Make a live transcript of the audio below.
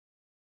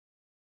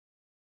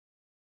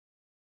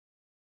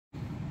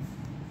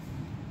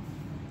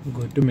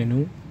go to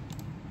menu,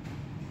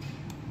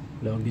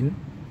 login,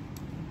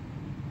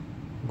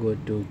 go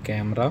to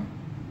camera,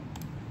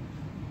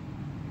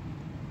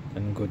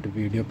 then go to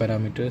video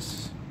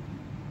parameters,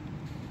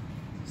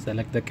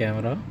 select the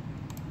camera.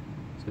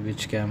 So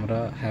which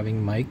camera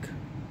having mic,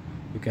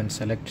 you can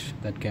select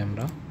that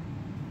camera,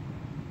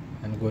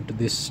 and go to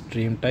this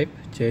stream type,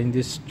 change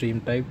this stream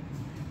type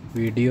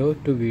video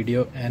to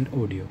video and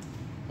audio.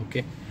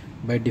 Okay,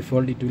 by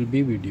default it will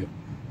be video,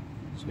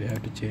 so you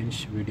have to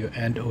change video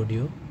and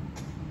audio,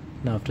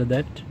 and after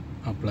that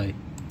apply.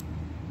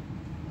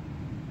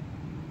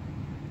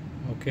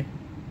 Okay,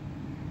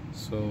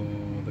 so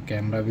the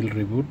camera will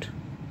reboot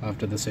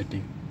after the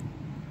setting.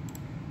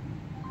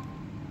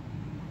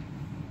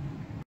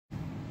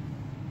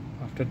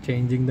 After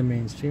changing the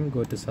mainstream,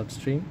 go to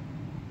substream.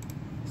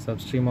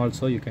 Substream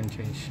also you can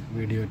change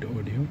video to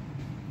audio.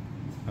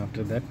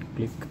 After that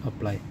click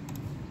apply.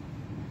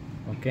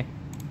 Okay,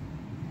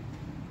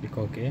 click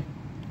OK.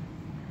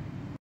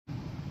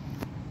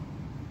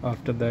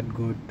 After that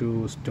go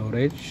to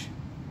storage,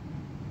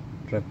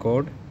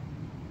 record,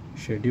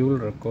 schedule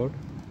record,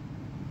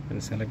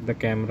 and select the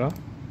camera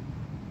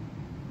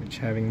which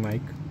having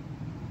mic.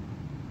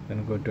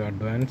 Then go to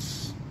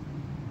advanced.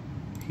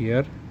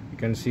 Here you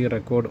can see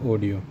record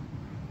audio.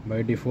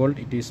 By default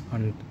it is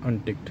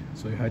unticked,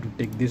 so you have to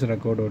tick this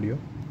record audio.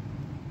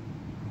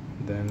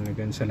 Then you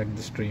can select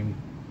the stream.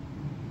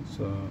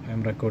 So I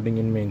am recording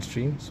in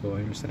mainstream, so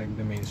I will select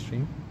the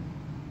mainstream.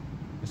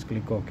 Just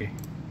click OK,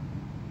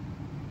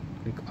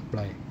 click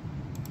apply.